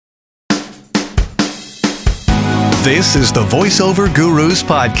This is the VoiceOver Gurus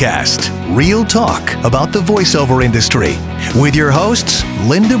podcast. Real talk about the voiceover industry with your hosts,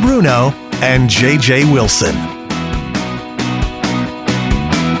 Linda Bruno and JJ Wilson.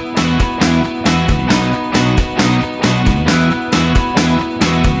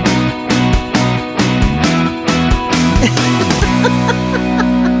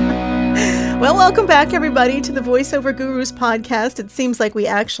 Well, welcome back, everybody, to the VoiceOver Gurus podcast. It seems like we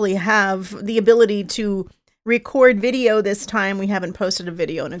actually have the ability to record video this time. We haven't posted a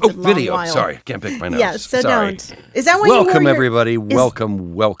video in a good long video. while. Sorry, can't pick my nose. Yes, so Sorry. don't. Is that why welcome, you wore everybody.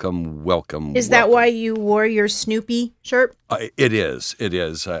 Welcome. Is that why you wore your Snoopy shirt? It is.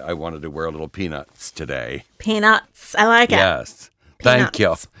 I wanted to wear a little peanuts today. Peanuts. I like it. Yes. Thank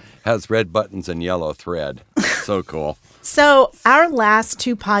you. Has red buttons and yellow thread. So cool. So our last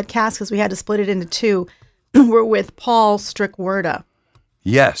two podcasts, because we had to split it into two, were with Paul Strickwerda.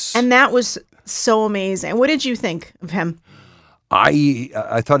 Yes. And that was so amazing. What did you think of him?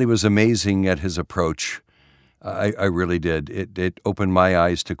 I thought he was amazing at his approach. I really did. It opened my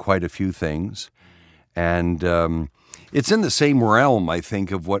eyes to quite a few things. And it's in the same realm, I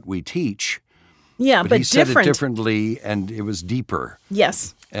think, of what we teach. Yeah, but he said different. it differently, and it was deeper.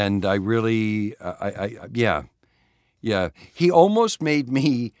 Yes. And I really, yeah. He almost made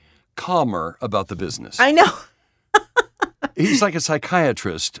me calmer about the business. I know. He's like a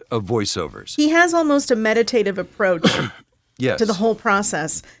psychiatrist of voiceovers. He has almost a meditative approach Yes. to the whole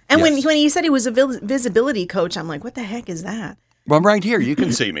process. And Yes. when he said he was a visibility coach, I'm like, what the heck is that? Well, I'm right here. You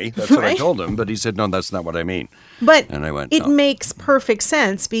can see me. That's what I Right? told him. But he said, no, that's not what I mean. But And I went, it no. makes perfect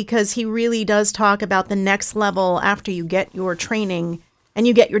sense because he really does talk about the next level after you get your training and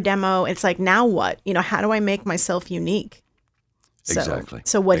you get your demo. It's like, now what? How do I make myself unique? Exactly.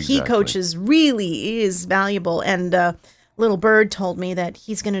 So what he Exactly. coaches really is valuable. And Little Bird told me that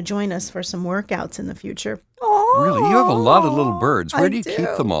he's going to join us for some workouts in the future. Oh, Really? You have a lot of little birds. Where do you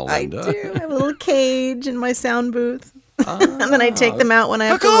keep them all, I Linda? do. I have a little cage in my sound booth. And then I take them out when I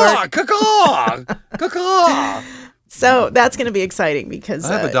have to work. Caw-caw! So that's going to be exciting because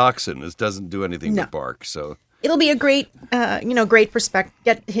I have a dachshund. This doesn't do anything but bark, so... it'll be a great, great perspective.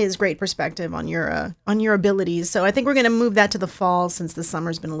 Get his great perspective on your abilities. So I think we're going to move that to the fall since the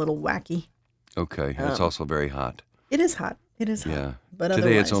summer's been a little wacky. Okay. It's also very hot. It is hot. It is hot. Yeah. But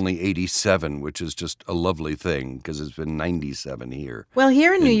Today it's otherwise- only 87, which is just a lovely thing because it's been 97 here. Well,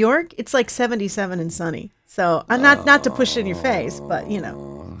 here in New York, it's like 77 and sunny. So I'm not to push it in your face, but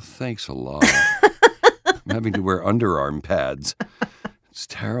Oh, thanks a lot. I'm having to wear underarm pads. It's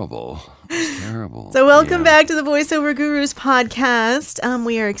terrible. So welcome back to the VoiceOver Gurus podcast.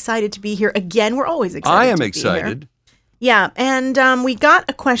 We are excited to be here again. We're always excited. I am to excited. Be here. Yeah, and we got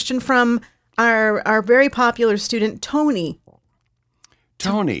a question from our very popular student Tony.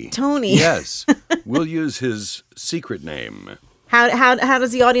 Tony. Yes. We'll use his secret name. How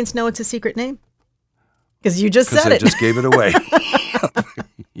does the audience know it's a secret name? Because you just said Because I it. just gave it away.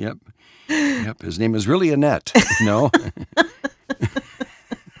 Yep. His name is really Annette. No?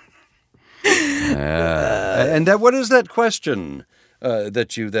 And what is that question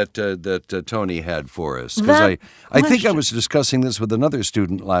that Tony had for us? Because I think I was discussing this with another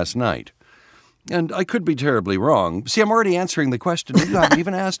student last night. And I could be terribly wrong. See, I'm already answering the question. You haven't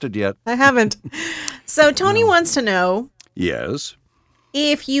even asked it yet. I haven't. So Tony wants to know Yes.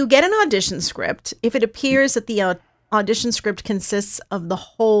 if you get an audition script, if it appears that the audition script consists of the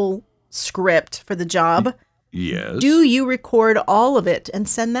whole script for the job, Yes. do you record all of it and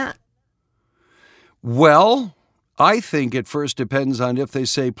send that? Well, I think it first depends on if they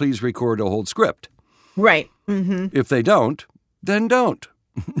say, please record a whole script. Right. Mm-hmm. If they don't, then don't.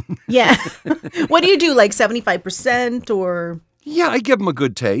 Yeah. What do you do, like 75% or? Yeah, I give them a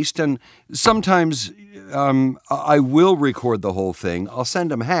good taste, and sometimes I will record the whole thing. I'll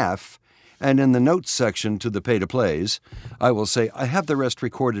send them half, and in the notes section to the pay-to-plays, I will say, I have the rest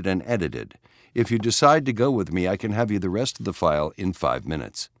recorded and edited. If you decide to go with me, I can have you the rest of the file in 5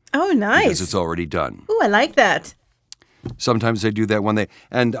 minutes. Oh, nice. Because it's already done. Oh, I like that. Sometimes they do that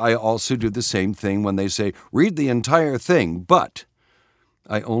and I also do the same thing when they say, read the entire thing, but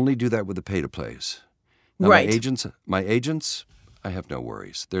I only do that with the pay-to-plays. Now, Right. My agents, I have no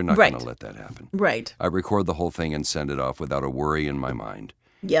worries. They're not Right. going to let that happen. Right. I record the whole thing and send it off without a worry in my mind.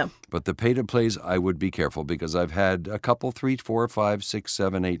 Yeah. But the pay-to-plays, I would be careful because I've had a couple, 3, 4, 5, 6,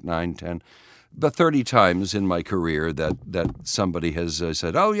 7, 8, 9, 10, but 30 times in my career that somebody has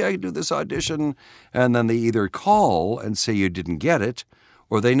said, oh, yeah, you do this audition, and then they either call and say you didn't get it,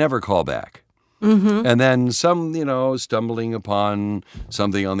 or they never call back. Mm-hmm. And then some, stumbling upon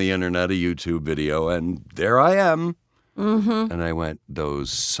something on the internet, a YouTube video, and there I am. Mm-hmm. And I went,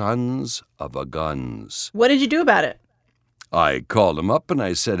 those sons of a guns. What did you do about it? I called him up and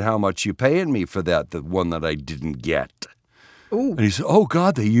I said, how much you paying me for that, the one that I didn't get? Ooh. And he said, oh,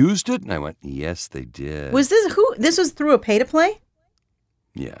 God, they used it? And I went, yes, they did. This was through a pay-to-play?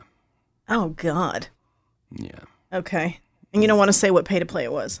 Yeah. Oh, God. Yeah. Okay. And you don't want to say what pay-to-play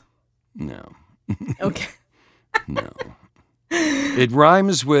it was? No. Okay. No. It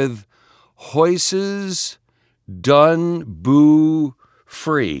rhymes with hoises done boo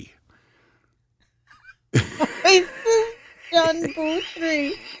free. John Boo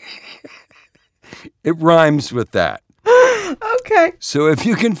 3. It rhymes with that. Okay. So if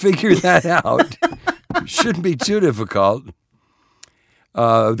you can figure that out, it shouldn't be too difficult.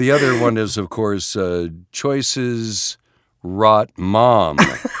 The other one is, of course, choices rot mom.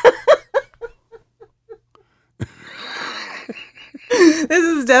 This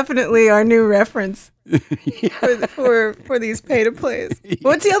is definitely our new reference for these pay-to-plays.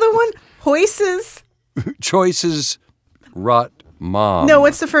 What's the other one? Hoises? Choices rot mom. No,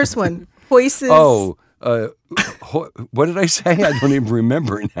 what's the first one? Hoises. Oh, what did I say? I don't even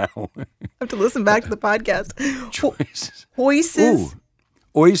remember now. I have to listen back to the podcast. Choices. Hoises. Ooh.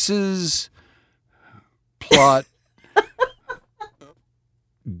 Oises plot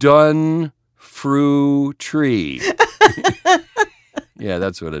done through tree. Yeah,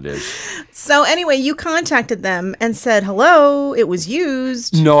 that's what it is. So anyway, you contacted them and said, hello, it was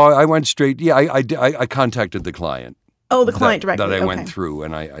used. No, I went straight. Yeah, I contacted the client. Oh, the client directly. That I went through,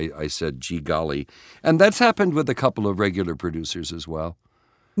 and I said, gee golly. And that's happened with a couple of regular producers as well.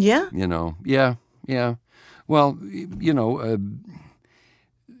 Yeah? Yeah. Well,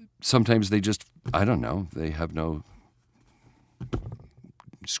 sometimes they just, I don't know, they have no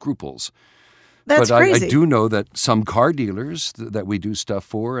scruples. That's but crazy. I do know that some car dealers that we do stuff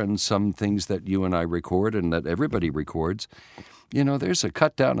for and some things that you and I record and that everybody records, there's a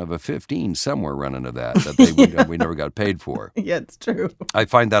cut down of a 15 somewhere running of that we never got paid for. Yeah, it's true. I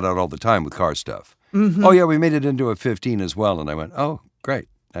find that out all the time with car stuff. Mm-hmm. Oh, yeah, we made it into a 15 as well. And I went, oh, great.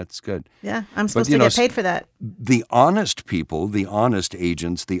 That's good. Yeah, I'm supposed to get paid for that. The honest people, the honest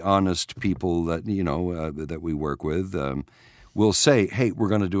agents, the honest people that, that we work with, will say, hey, we're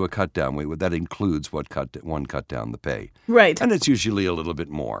going to do a cut down. That includes one cut down the pay. Right. And it's usually a little bit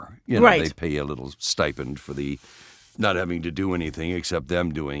more. Right. They pay a little stipend for the not having to do anything except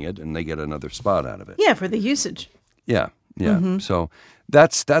them doing it, and they get another spot out of it. Yeah, for the usage. Yeah. Mm-hmm. So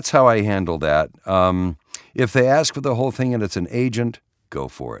that's how I handle that. If they ask for the whole thing and it's an agent, go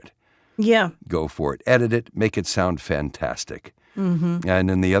for it. Yeah. Go for it. Edit it. Make it sound fantastic. Mm-hmm.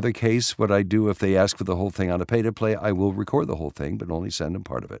 And in the other case, what I do if they ask for the whole thing on a pay-to-play, I will record the whole thing, but only send them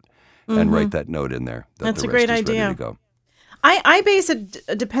part of it and write that note in there. That's the a great rest is idea. ready to go. I base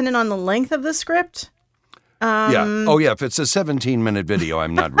it dependent on the length of the script. Yeah. Oh, yeah. If it's a 17-minute video,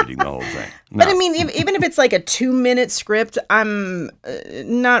 I'm not reading the whole thing. No. But I mean, even if it's like a 2-minute script, I'm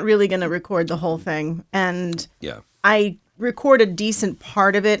not really going to record the whole thing. And yeah. I record a decent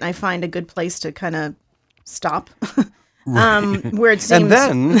part of it, and I find a good place to kind of stop. Where it seems, and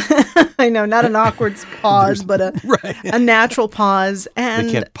then I know, not an awkward pause, but a natural pause. And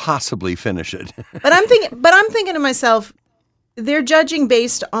they can't possibly finish it. But I'm thinking to myself, they're judging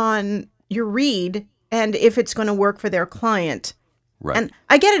based on your read and if it's going to work for their client. Right. And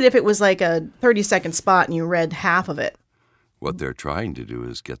I get it if it was like a 30-second spot and you read half of it. What they're trying to do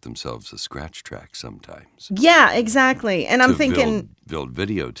is get themselves a scratch track sometimes. Yeah, exactly. And I'm thinking build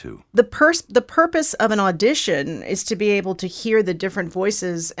video too. The purpose of an audition is to be able to hear the different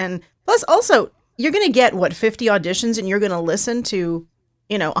voices, and plus also you're going to get 50 auditions, and you're going to listen to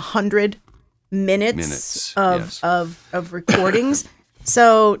 100 minutes of recordings.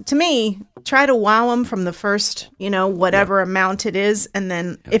 So to me, try to wow them from the first whatever amount it is, and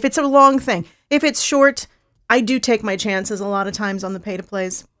then if it's a long thing, if it's short. I do take my chances a lot of times on the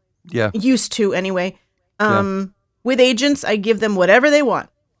pay-to-plays. Yeah. Used to, anyway. With agents, I give them whatever they want.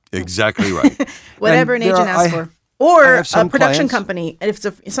 Exactly right. Whatever an agent asks for. Or a production clients, company.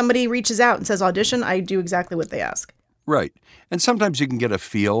 If somebody reaches out and says audition, I do exactly what they ask. Right. And sometimes you can get a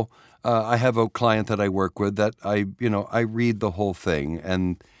feel. I have a client that I work with that I read the whole thing.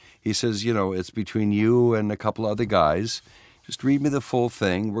 And he says, it's between you and a couple other guys. Just read me the full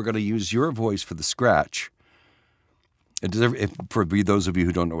thing. We're going to use your voice for the scratch. For those of you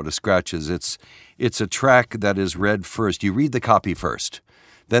who don't know what a scratch is, it's a track that is read first. You read the copy first.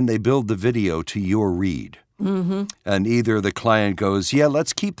 Then they build the video to your read. Mm-hmm. And either the client goes, yeah,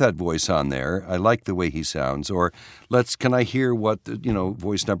 let's keep that voice on there. I like the way he sounds. Or can I hear what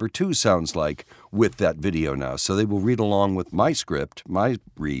voice number 2 sounds like with that video now? So they will read along with my script, my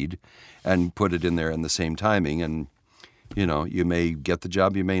read, and put it in there in the same timing. And You may get the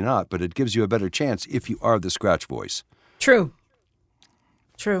job, you may not, but it gives you a better chance if you are the scratch voice. True.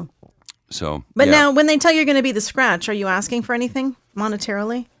 So, but now, when they tell you you're going to be the scratch, are you asking for anything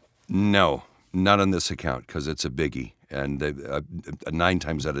monetarily? No, not on this account because it's a biggie, and 9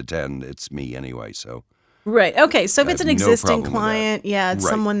 times out of 10, it's me anyway. So, right. Okay. So if it's an existing problem with client, it's Right.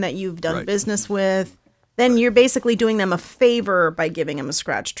 someone that you've done Right. business with, then you're basically doing them a favor by giving them a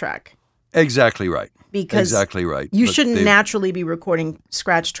scratch track. Exactly right. Because exactly right. You But shouldn't naturally be recording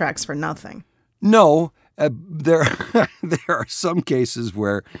scratch tracks for nothing. No, there there are some cases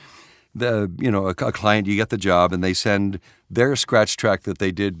where a client, you get the job and they send their scratch track that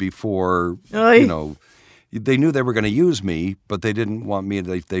they did before. Oy. They knew they were going to use me, but they didn't want me.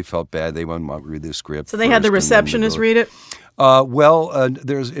 They felt bad. They wouldn't want me to read the script. So they had the receptionist read it.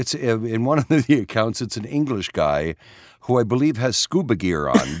 It's in one of the accounts. It's an English guy who I believe has scuba gear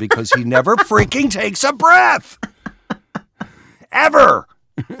on because he never freaking takes a breath ever.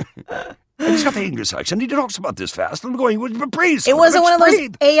 He's got the English accent. He talks about this fast. I'm going, please. It wasn't one of those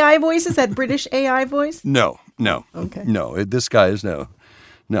AI voices, that British AI voice? No. Okay. No, this guy is no.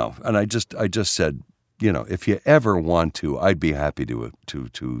 And I just said, if you ever want to, I'd be happy to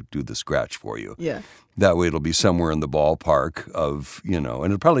do the scratch for you. Yeah. That way it'll be somewhere in the ballpark of, and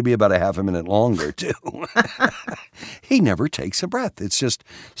it'll probably be about a half a minute longer too. He never takes a breath. It's just,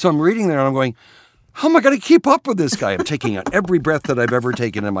 so I'm reading there and I'm going, how am I going to keep up with this guy? I'm taking out every breath that I've ever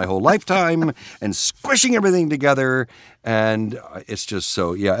taken in my whole lifetime and squishing everything together. And it's just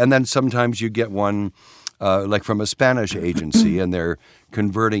so, yeah. And then sometimes you get one like from a Spanish agency and they're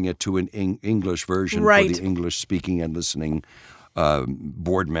converting it to an English version Right. for the English speaking and listening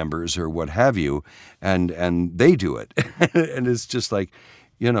board members or what have you. And they do it. And it's just like,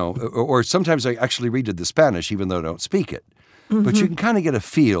 or sometimes I actually read the Spanish even though I don't speak it. But you can kind of get a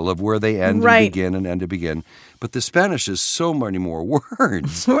feel of where they end Right. and begin and end to begin. But the Spanish is so many more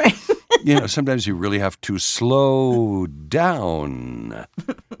words. Right. Sometimes you really have to slow down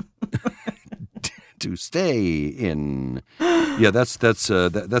to stay in. Yeah, that's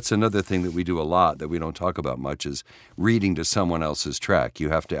another thing that we do a lot that we don't talk about much is reading to someone else's track. You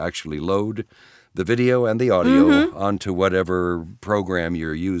have to actually load the video and the audio onto whatever program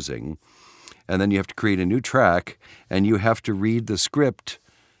you're using. And then you have to create a new track, and you have to read the script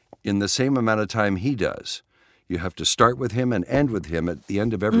in the same amount of time he does. You have to start with him and end with him at the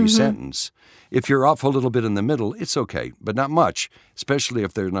end of every sentence. If you're off a little bit in the middle, it's okay, but not much. Especially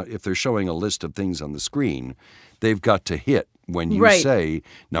if they're showing a list of things on the screen, they've got to hit when you Right. say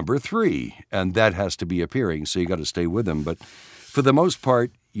number 3, and that has to be appearing. So you got to stay with them. But for the most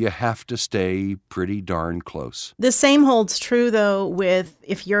part, you have to stay pretty darn close. The same holds true, though, with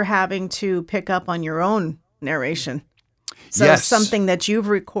if you're having to pick up on your own narration. So Yes. something that you've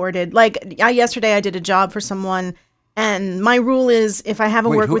recorded. Like yesterday I did a job for someone, and my rule is if I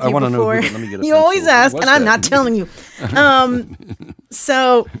haven't Wait, worked with I you wanna know before, who- let me get a you pencil. always Who ask, was and I'm that? not telling you.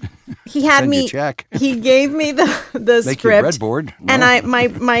 So he had Send you me. a check. He gave me the Make your script, breadboard. and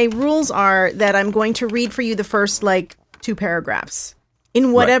No. my rules are that I'm going to read for you the first 2 paragraphs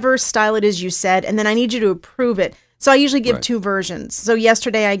in whatever style it is you said, and then I need you to approve it. So I usually give Right. 2 versions. So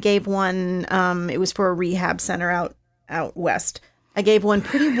yesterday I gave one. It was for a rehab center out west. I gave one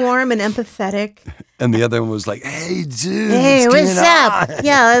pretty warm and empathetic. And the other one was like, "Hey, dude, Hey, what's up? on?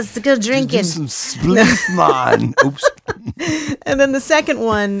 Yeah, let's go Do drinking. some spliff, man." Oops. And then the second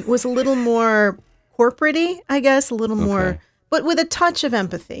one was a little more corporate-y, I guess, a little more, Okay. but with a touch of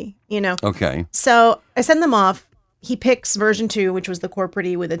empathy, Okay. So I send them off. He picks version 2, which was the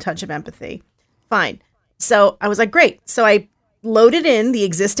corporate-y with a touch of empathy. Fine. So I was like, great. So I loaded in the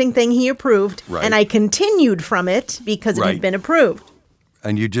existing thing he approved, Right. and I continued from it because it Right. had been approved.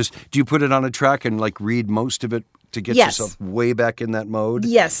 And do you put it on a track and read most of it to get Yes. yourself way back in that mode?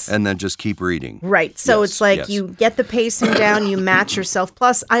 Yes. And then just keep reading. Right. So Yes, it's like yes. you get the pacing down, you match yourself.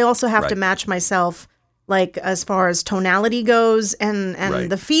 Plus, I also have to Right. match myself, as far as tonality goes and Right.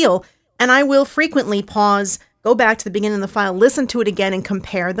 the feel. And I will frequently pause, go back to the beginning of the file, listen to it again, and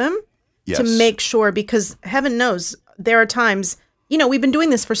compare them Yes. to make sure, because heaven knows there are times, we've been doing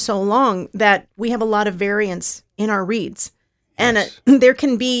this for so long that we have a lot of variance in our reads. And there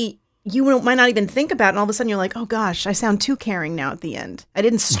can be, might not even think about it, and all of a sudden you're like, oh gosh, I sound too caring now at the end. I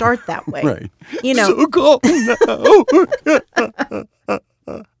didn't start that way. Right. So cool.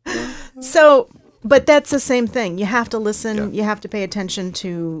 So, but that's the same thing. You have to listen. You have to pay attention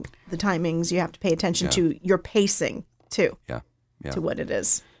to the timings. You have to pay attention to your pacing too, Yeah. Yeah. to what it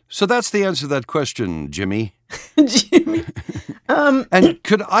is. So that's the answer to that question, Jimmy. Jimmy. And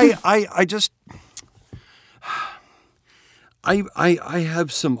could I just I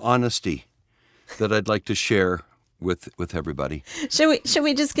have some honesty that I'd like to share with everybody. Should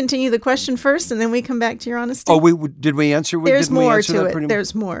we just continue the question first, and then we come back to your honesty? Oh, did we answer? There's didn't we more answer to that it.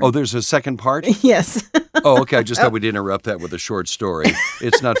 There's more. Oh, there's a second part? Yes. Oh, okay. I just thought we'd interrupt that with a short story.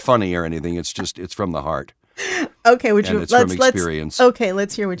 It's not funny or anything. It's from the heart. Okay, it's from experience. Okay,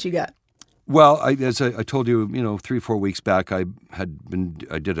 let's hear what you got. Well, as I told you, 3-4 weeks back, I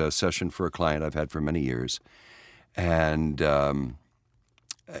did a session for a client I've had for many years, and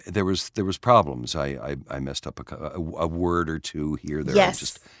there was problems. I messed up a word or two here there. Yes. I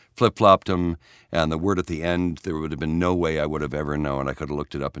just flip-flopped them, and the word at the end, there would have been no way I would have ever known. I could have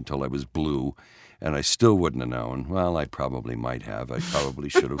looked it up until I was blue, and I still wouldn't have known. Well, I probably might have. I probably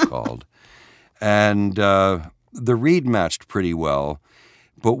should have called. And the read matched pretty well.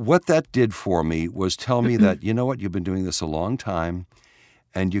 But what that did for me was tell me that, you know what, you've been doing this a long time,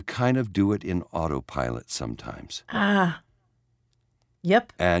 and you kind of do it in autopilot sometimes.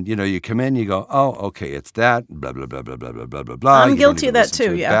 Yep. And, you come in, you go, oh, okay, it's that, blah, blah, blah, blah, blah, blah, blah, blah, blah. I'm guilty of that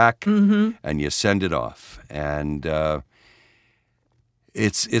too, yeah. Back, and you send it off. And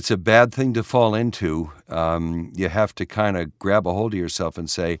it's a bad thing to fall into. You have to kind of grab a hold of yourself and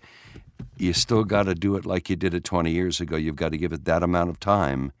say, you still got to do it like you did it 20 years ago. You've got to give it that amount of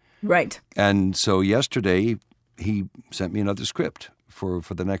time. Right. And so yesterday, he sent me another script for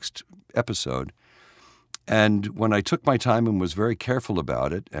the next episode. And when I took my time and was very careful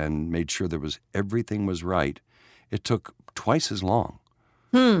about it and made sure everything was right, it took twice as long.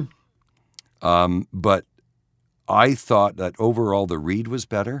 But I thought that overall the read was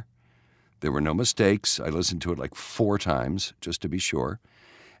better. There were no mistakes. I listened to it like 4 times just to be sure.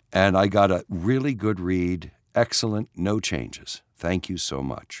 And I got a really good read, excellent, no changes. Thank you so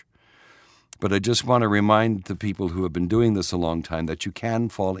much. But I just want to remind the people who have been doing this a long time that you can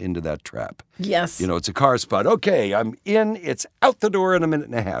fall into that trap. Yes. It's a car spot. Okay, I'm in. It's out the door in a minute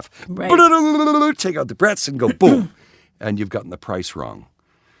and a half. Right. Take out the breaths and go boom. And you've gotten the price wrong.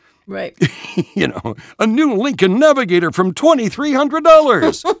 Right. A new Lincoln Navigator from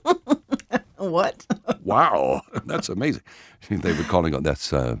 $2,300. What? Wow, that's amazing. They were calling it,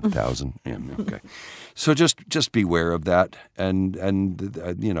 that's 1,000. Yeah, okay. So just beware of that. And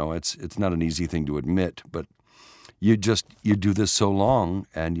it's not an easy thing to admit, but you do this so long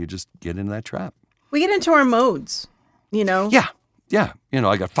and you just get in that trap. We get into our modes, Yeah.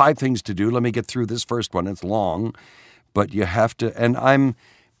 I got 5 things to do. Let me get through this first one. It's long, but you have to, and I'm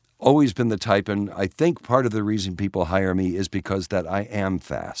always been the type, and I think part of the reason people hire me is because that I am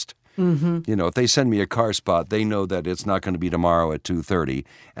fast. If they send me a car spot, they know that it's not going to be tomorrow at 2:30,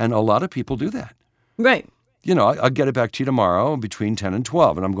 and a lot of people do that. Right. I'll get it back to you tomorrow between 10 and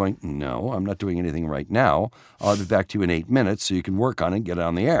 12, and I'm going, no, I'm not doing anything right now. I'll have it back to you in 8 minutes so you can work on it and get it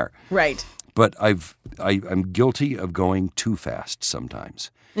on the air. Right. But I'm guilty of going too fast sometimes.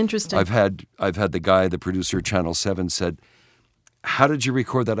 Interesting. I've had the producer, Channel 7, said, how did you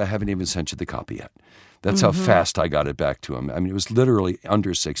record that? I haven't even sent you the copy yet. That's how fast I got it back to him. I mean, it was literally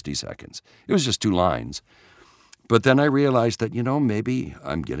under 60 seconds. It was just 2 lines. But then I realized that, maybe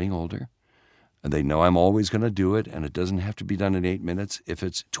I'm getting older. And they know I'm always going to do it, and it doesn't have to be done in 8 minutes. If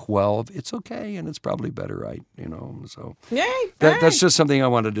it's 12, it's okay, and it's probably better, right? So that's just something I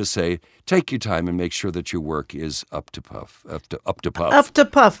wanted to say. Take your time and make sure that your work is up to puff. Up to puff. Up to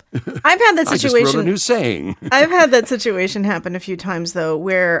puff. I've had that situation. I just wrote a new saying. I've had that situation happen a few times, though,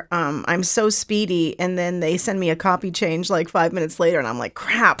 where I'm so speedy, and then they send me a copy change like 5 minutes later, and I'm like,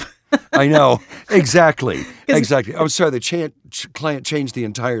 crap. I know. Exactly. I'm sorry, the client changed the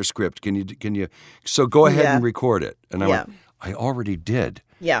entire script. Can you? So go ahead and record it. And I went, I already did.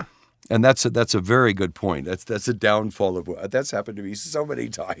 Yeah. And that's a very good point. That's a downfall of that's happened to me so many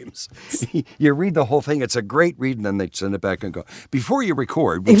times. You read the whole thing, it's a great read, and then they send it back and go, before you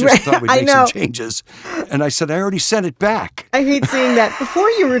record, we just thought we'd make some changes. And I said, I already sent it back. I hate seeing that. Before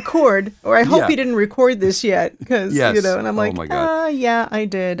you record, or I hope you didn't record this yet, because and I'm like, my God. Yeah, I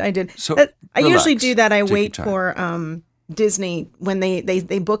did. So I usually do that. I wait for Disney when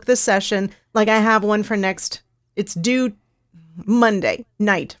they book the session. Like I have one for it's due Monday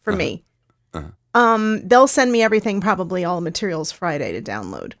night for me. They'll send me everything, probably all the materials Friday to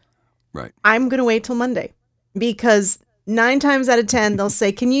download. Right. I'm going to wait till Monday because 9 times out of 10, they'll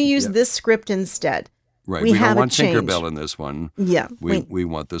say, can you use this script instead? Right. We don't want Tinkerbell in this one. Yeah. We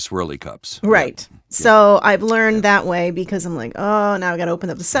want the swirly cups. Right. Yeah. So I've learned that way because I'm like, oh, now I got to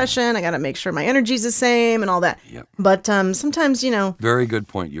open up the session. I got to make sure my energy's the same and all that. Yep. But sometimes, Very good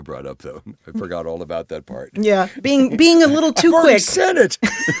point you brought up, though. I forgot all about that part. Yeah. Being a little too I've quick. said it.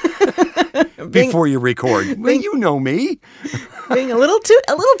 before you record. Well, you know me. Being a little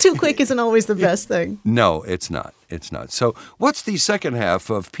too quick isn't always the best thing. No, it's not. It's not. So what's the second half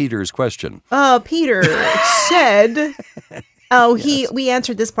of Peter's question? Peter said... we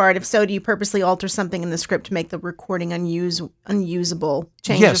answered this part. If so, do you purposely alter something in the script to make the recording unusable?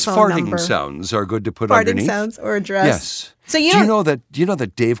 Change your phone farting number. sounds are good to put Farting underneath. sounds or address. Yes. So do you know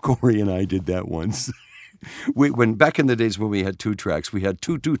that Dave Corey and I did that once? When back in the days when we had 2 tracks, we had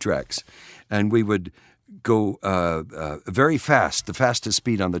two tracks, and we would go very fast, the fastest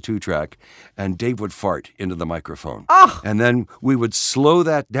speed on the 2-track, and Dave would fart into the microphone. Oh. And then we would slow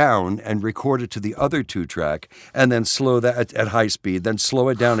that down and record it to the other 2-track, and then slow that at high speed, then slow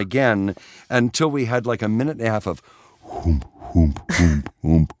it down again until we had like a minute and a half of whoomp, whoomp, whoomp,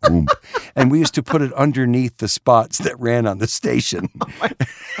 whoomp, whoomp. And we used to put it underneath the spots that ran on the station.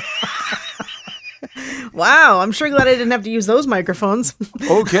 Wow, I'm sure glad I didn't have to use those microphones.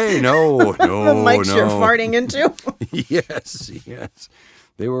 Okay, no. The mics you're farting into. Yes.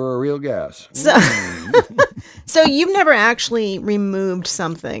 They were a real gas. So you've never actually removed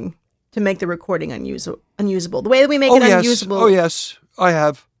something to make the recording unusable. The way that we make it unusable. Oh, yes. I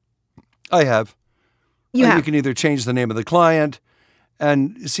have. You can either change the name of the client.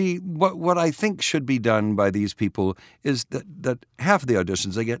 And see, what I think should be done by these people is that half of the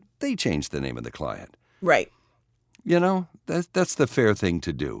auditions they get, they change the name of the client. Right. You know, that's the fair thing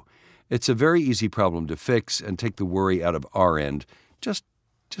to do. It's a very easy problem to fix and take the worry out of our end. Just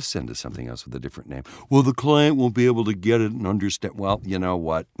send us something else with a different name. Well, the client won't be able to get it and understand. Well, you know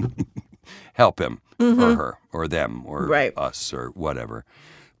what? Help him or her or them or us or whatever.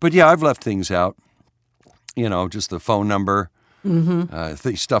 But yeah, I've left things out. You know, just the phone number.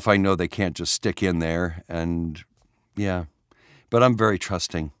 Stuff I know they can't just stick in there. And yeah, but I'm very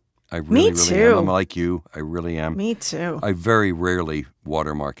trusting. I really am. I'm like you. I really am. Me too. I very rarely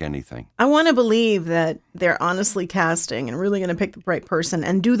watermark anything. I want to believe that they're honestly casting and really going to pick the right person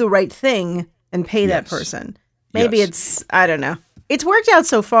and do the right thing and pay that person. Maybe it's, I don't know. It's worked out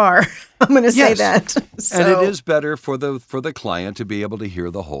so far. I'm going to say that. And it is better for the client to be able to hear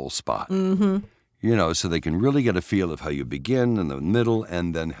the whole spot. Mm-hmm. You know, so they can really get a feel of how you begin and the middle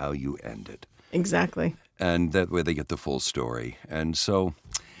and then how you end it. Exactly. And that way they get the full story. And so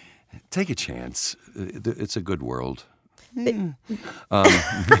take a chance. It's a good world.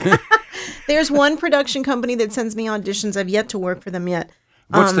 There's one production company that sends me auditions. I've yet to work for them yet.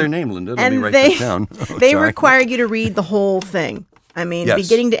 What's their name, Linda? Let me write that down. They require you to read the whole thing. I mean,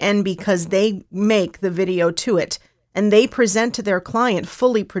 beginning to end, because they make the video to it. And they present to their client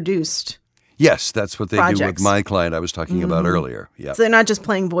fully produced. Yes, that's what they do with my client I was talking about earlier. Yeah. So they're not just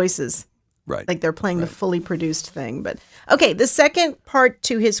playing voices. Right. Like they're playing the fully produced thing. But okay, the second part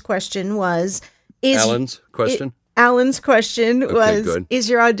to his question was... Alan's question? Alan's question was, good. Is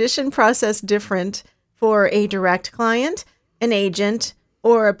your audition process different for a direct client, an agent,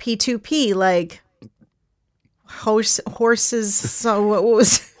 or a P2P, like horses? So what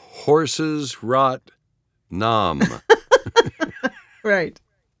was... Horses rot nom. Right.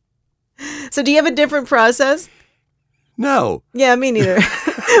 So do you have a different process? No. Yeah, me neither.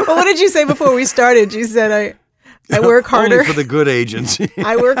 Well, what did you say before we started? You said I work harder. Only for the good agents.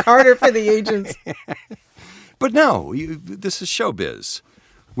 I work harder for the agents. But no, this is showbiz.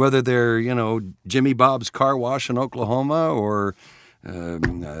 Whether they're, Jimmy Bob's Car Wash in Oklahoma or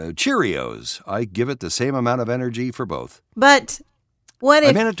Cheerios, I give it the same amount of energy for both. But what if...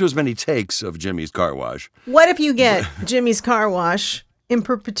 I managed to as many takes of Jimmy's Car Wash. What if you get Jimmy's Car Wash in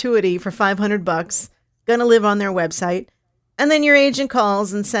perpetuity for $500, gonna live on their website, and then your agent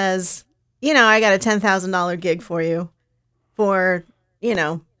calls and says, I got a $10,000 gig for you for, I don't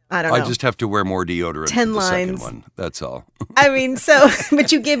know. I just have to wear more deodorant 10 for the lines. second one. That's all. I mean,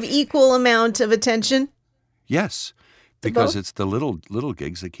 but you give equal amount of attention? Yes, because it's the little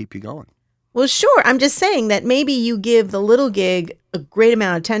gigs that keep you going. Well, sure. I'm just saying that maybe you give the little gig a great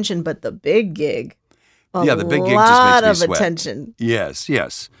amount of attention, but the big gig, the big gig just makes me lot of sweat. Attention. Yes.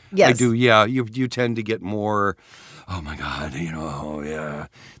 I do. Yeah, you tend to get more. Oh my God! Yeah.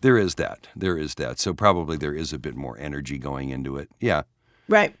 There is that. So probably there is a bit more energy going into it. Yeah.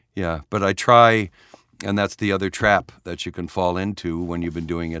 Right. Yeah, but I try, and that's the other trap that you can fall into when you've been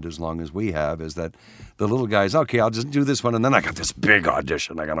doing it as long as we have, is that the little guys, okay, I'll just do this one, and then I got this big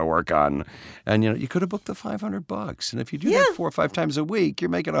audition I got to work on. And, you could have booked the $500. And if you do that 4 or 5 times a week, you're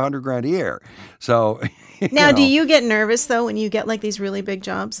making $100,000 a year. So, now, do you get nervous, though, when you get like these really big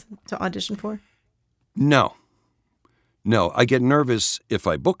jobs to audition for? No, I get nervous if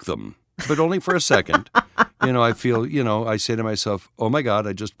I book them, but only for a second. I feel, I say to myself, oh my God,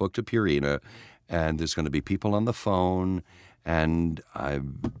 I just booked a Purina and there's going to be people on the phone and I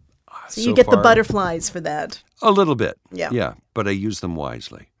So you get the butterflies for that. A little bit. Yeah. Yeah, but I use them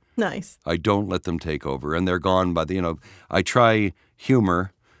wisely. Nice. I don't let them take over, and they're gone by the, I try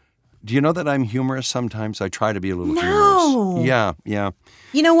humor. Do you know that I'm humorous sometimes? I try to be a little humorous. Yeah.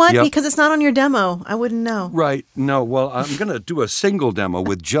 You know what? Yep. Because it's not on your demo. I wouldn't know. Right. No, well, I'm going to do a single demo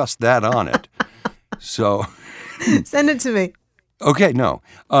with just that on it. So. Send it to me. Okay, no.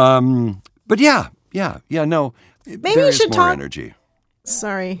 But yeah, no. Maybe you should more talk. Energy.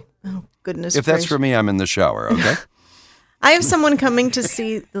 Sorry. Oh, goodness If that's for me, I'm in the shower, okay? I have someone coming to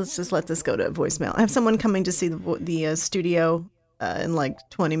see, let's just let this go to voicemail. I have someone coming to see the studio in like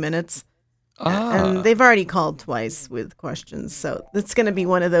 20 minutes. And they've already called twice with questions. So it's going to be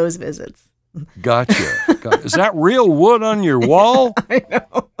one of those visits. Gotcha. Is that real wood on your wall? I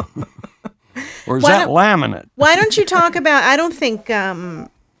know. Or is that laminate? Why don't you talk about, I don't think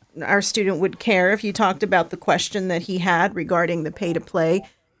our student would care if you talked about the question that he had regarding the pay to play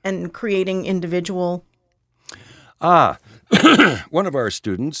and creating individual. One of our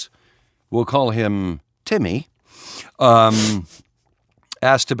students, we'll call him Timmy,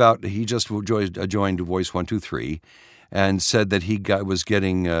 asked about, he just joined Voice 123 and said that he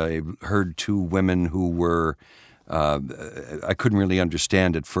heard two women who were, I couldn't really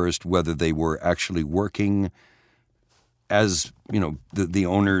understand at first whether they were actually working as, the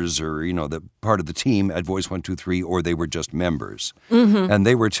owners or, the part of the team at Voice 123, or they were just members. Mm-hmm. And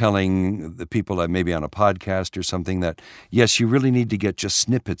they were telling the people that maybe on a podcast or something that, yes, you really need to get just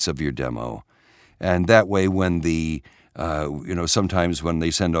snippets of your demo. And that way when sometimes when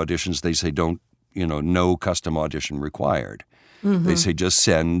they send auditions, they say no custom audition required. Mm-hmm. They say just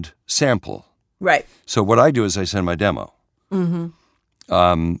send sample. Right. So what I do is I send my demo. Mm-hmm.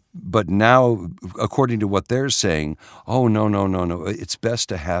 But now, according to what they're saying, no. It's best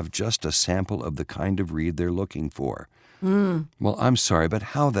to have just a sample of the kind of read they're looking for. Mm. Well, I'm sorry, but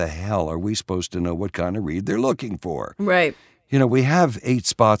how the hell are we supposed to know what kind of read they're looking for? Right. We have 8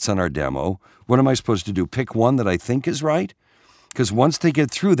 spots on our demo. What am I supposed to do? Pick one that I think is right? Because once they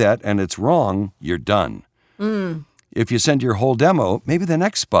get through that and it's wrong, you're done. Mm. If you send your whole demo, maybe the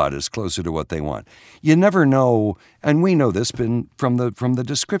next spot is closer to what they want. You never know, and we know this from the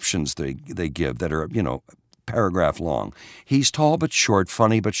descriptions they give that are, paragraph long. He's tall but short,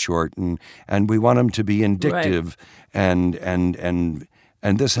 funny but short, and we want him to be indicative and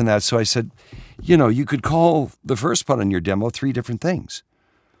this and that. So I said, you could call the first part on your demo 3 different things.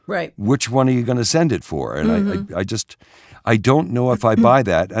 Right. Which one are you going to send it for? And mm-hmm. I don't know if I buy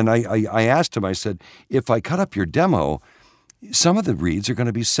that. And I asked him, I said, if I cut up your demo, some of the reads are going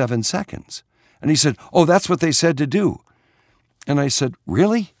to be 7 seconds. And he said, oh, that's what they said to do. And I said,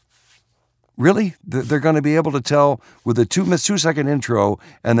 really? Really? They're going to be able to tell with a 2-second intro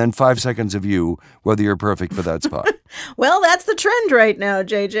and then 5 seconds of you whether you're perfect for that spot. Well, that's the trend right now,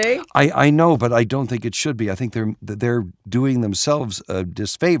 JJ. I know, but I don't think it should be. I think they're doing themselves a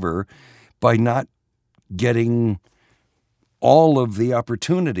disfavor by not getting all of the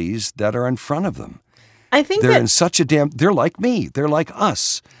opportunities that are in front of them. I think they're in such a they're like me. They're like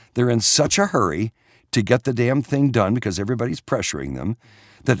us. They're in such a hurry to get the damn thing done because everybody's pressuring them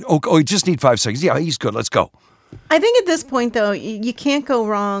that, you just need 5 seconds. Yeah, he's good. Let's go. I think at this point, though, you can't go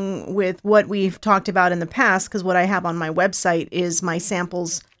wrong with what we've talked about in the past, because what I have on my website is my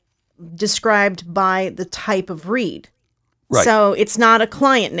samples described by the type of read. Right. So it's not a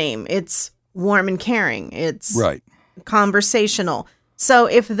client name. It's warm and caring. It's conversational. So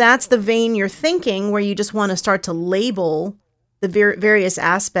if that's the vein you're thinking, where you just want to start to label the various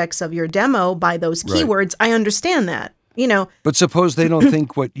aspects of your demo by those keywords, I understand that. But suppose they don't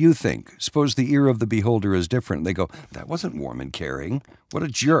think what you think. Suppose the ear of the beholder is different. They go, that wasn't warm and caring. What a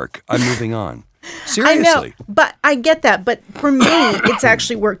jerk. I'm moving on. Seriously. I know, but I get that. But for me, it's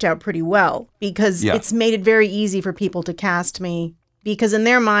actually worked out pretty well because it's made it very easy for people to cast me, because in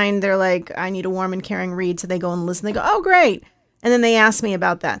their mind, they're like, I need a warm and caring read. So they go and listen. They go, oh, great. And then they ask me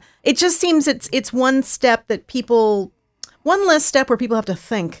about that. It just seems it's one less step where people have to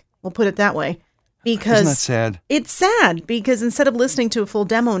think. We'll put it that way. Because isn't that sad? It's sad because instead of listening to a full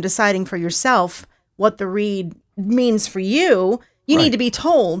demo and deciding for yourself what the read means for you, you need to be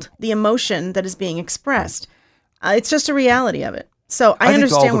told the emotion that is being expressed. It's just a reality of it. So I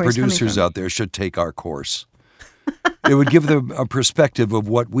understand think all where the he's coming producers from. out there should take our course. It would give them a perspective of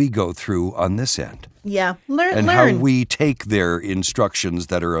what we go through on this end. Yeah, learn. And how we take their instructions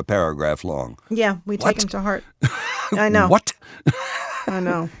that are a paragraph long. Yeah, we take them to heart. I know. What? I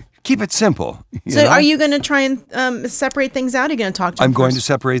know. Keep it simple. So are you going to try and separate things out? Are you going to talk to him I'm going first? to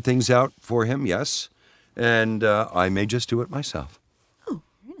separate things out for him, yes. And I may just do it myself. Oh,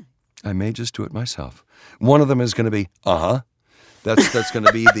 yeah. I may just do it myself. One of them is going to be, That's going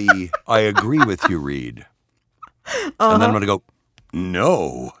to be the I agree with you read. And then I'm going to go,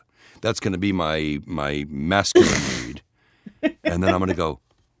 no. That's going to be my masculine read. And then I'm going to go,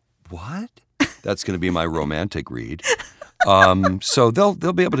 what? That's going to be my romantic read. So they'll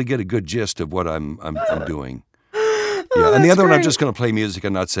be able to get a good gist of what I'm doing. Yeah, and the other one I'm just going to play music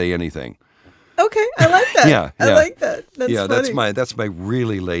and not say anything. Okay, I like that. Yeah. I like that. That's funny. That's my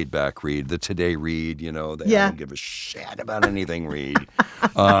really laid back read, the today read, the I don't give a shit about anything read.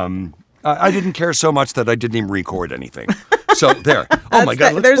 I didn't care so much that I didn't even record anything. So there. Oh my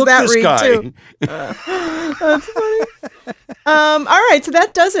God, let's book this guy. Too. That's funny. All right, so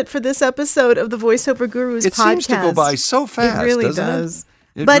that does it for this episode of the Voiceover Gurus podcast. It seems to go by so fast. It really doesn't does.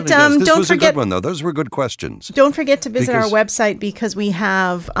 It but really does. This don't was forget a good one, though. Those were good questions. Don't forget to visit our website because we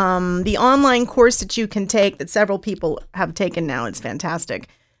have the online course that you can take that several people have taken now. It's fantastic.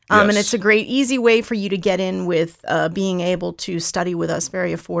 And it's a great, easy way for you to get in with being able to study with us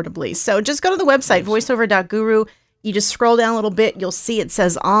very affordably. So just go to the website, voiceover.guru. You just scroll down a little bit. You'll see it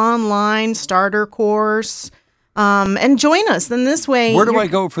says online starter course. And join us. Then this way. Where do I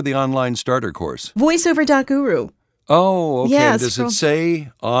go for the online starter course? Voiceover.guru. Oh, okay. Yeah, does it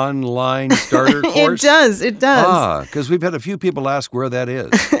say online starter course? It does. Because we've had a few people ask where that is.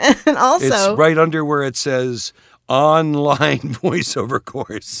 And also, it's right under where it says online voiceover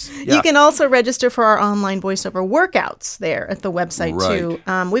course. Yeah. You can also register for our online voiceover workouts there at the website, too.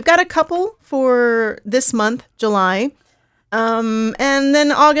 We've got a couple for this month, July. And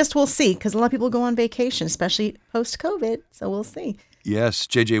then August, we'll see, because a lot of people go on vacation, especially post-COVID. So we'll see. Yes,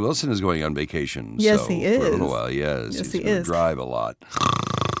 J.J. Wilson is going on vacation. Yes, he is. For a little while, yes. He's going to drive a lot.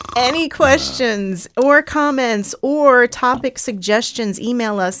 Any questions or comments or topic suggestions,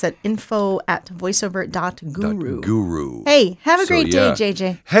 email us at info@voiceover.guru. Hey, have a great day,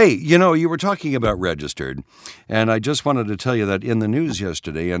 JJ. Hey, you were talking about registered, and I just wanted to tell you that in the news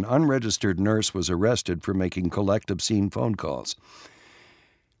yesterday, an unregistered nurse was arrested for making collect obscene phone calls.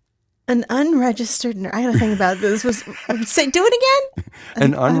 An unregistered nurse. I got to think about this. Do it again?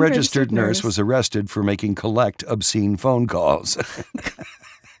 An unregistered nurse was arrested for making collect obscene phone calls.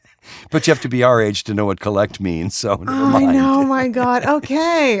 But you have to be our age to know what collect means, so never mind. I know, my God.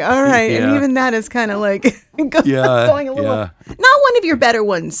 Okay, all right. And even that is kind of like going a little... Not one of your better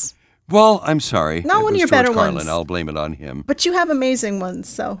ones. Well, I'm sorry. Not one of your George better Carlin. ones. I'll blame it on him. But you have amazing ones,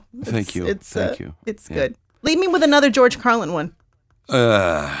 so... Thank you. Thank you. It's good. Leave me with another George Carlin one.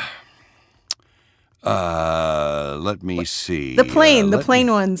 Let me see. The plane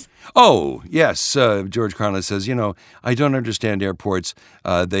ones. Oh, yes. George Carlin says, I don't understand airports.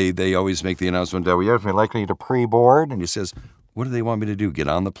 They always make the announcement, we have me likely to pre-board. And he says, what do they want me to do? Get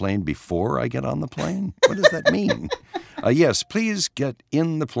on the plane before I get on the plane? What does that mean? Yes, please get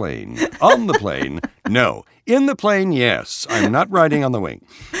in the plane. On the plane, no. In the plane, yes. I'm not riding on the wing.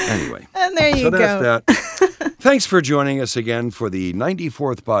 Anyway. And there you go. That's that. Thanks for joining us again for the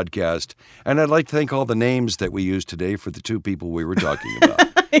 94th podcast. And I'd like to thank all the names that we used today for the two people we were talking about.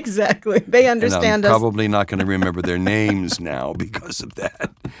 Exactly. They understand us. I'm probably not going to remember their names now because of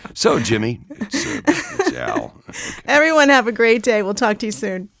that. So, Jimmy, it's Al. Okay. Everyone have a great day. We'll talk to you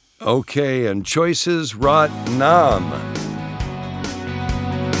soon. Okay, and choices rot nam.